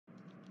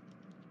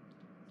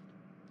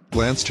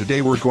Lance,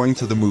 today we're going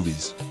to the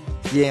movies.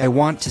 Yeah, I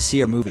want to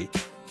see a movie.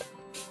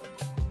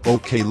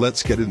 Okay,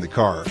 let's get in the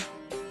car.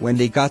 When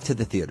they got to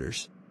the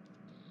theaters.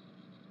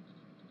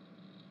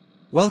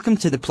 Welcome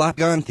to the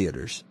Plotgon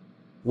Theaters.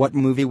 What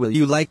movie will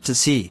you like to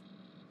see?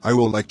 I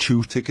will like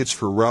 2 tickets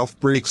for Ralph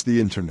Breaks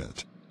the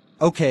Internet.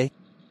 Okay.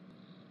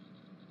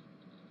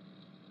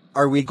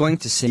 Are we going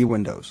to see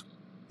Windows?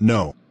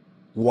 No,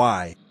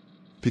 Why?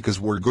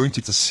 because we're going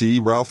to see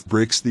Ralph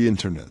Breaks the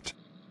Internet.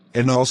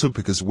 And also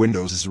because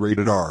Windows is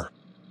rated R.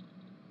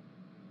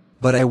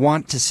 But I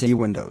want to see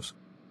Windows.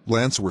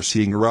 Lance, we're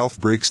seeing Ralph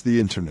Breaks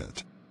the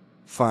Internet.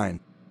 Fine.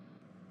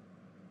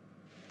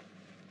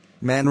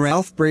 Man,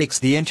 Ralph Breaks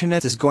the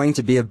Internet is going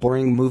to be a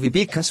boring movie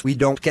because we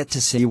don't get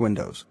to see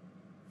Windows.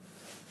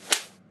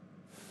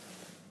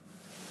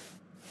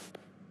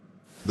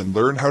 Then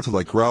learn how to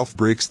like Ralph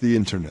Breaks the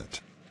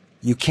Internet.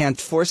 You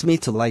can't force me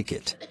to like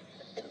it.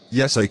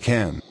 Yes, I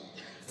can.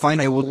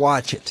 Fine, I will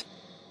watch it.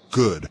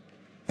 Good.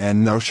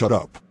 And now shut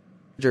up.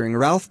 During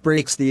Ralph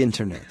Breaks the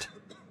Internet.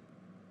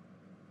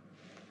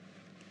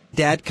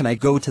 Dad, can I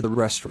go to the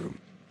restroom?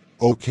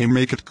 Okay,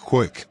 make it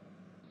quick.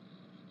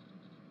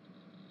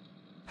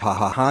 Ha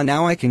ha ha,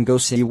 now I can go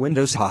see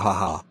Windows, ha ha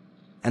ha.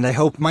 And I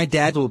hope my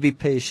dad will be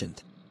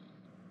patient.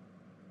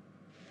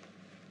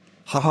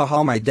 Ha ha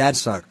ha, my dad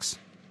sucks.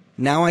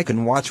 Now I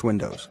can watch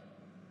Windows.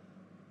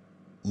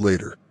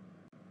 Later.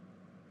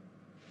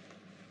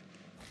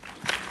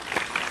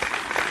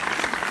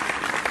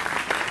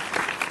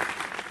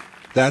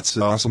 That's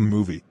an awesome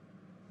movie.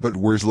 But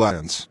where's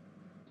Lance?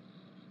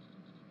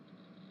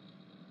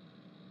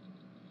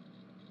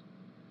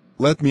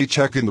 Let me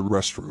check in the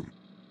restroom.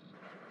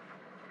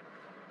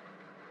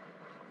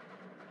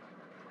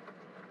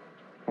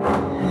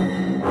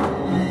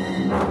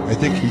 I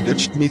think he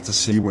ditched me to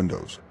see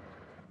Windows.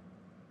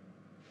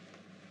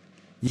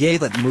 Yay,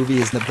 that movie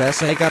is the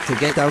best. I got to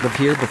get out of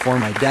here before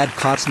my dad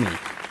caught me.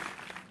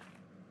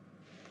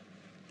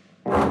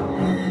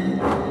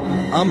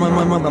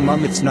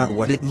 It's not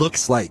what it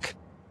looks like.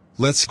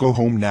 Let's go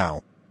home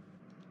now.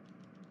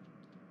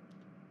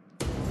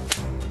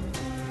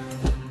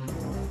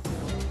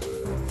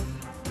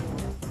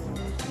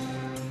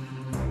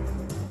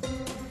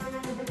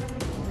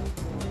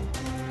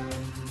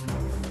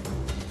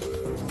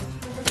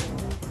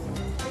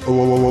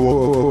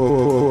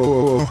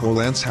 Oh,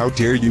 Lance, how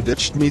dare you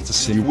ditched me to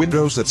see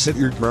Windows? That's it,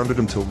 you're grounded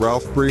until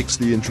Ralph Breaks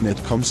the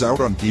Internet comes out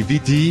on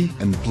DVD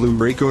and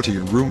Blu-ray. Go to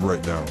your room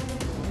right now.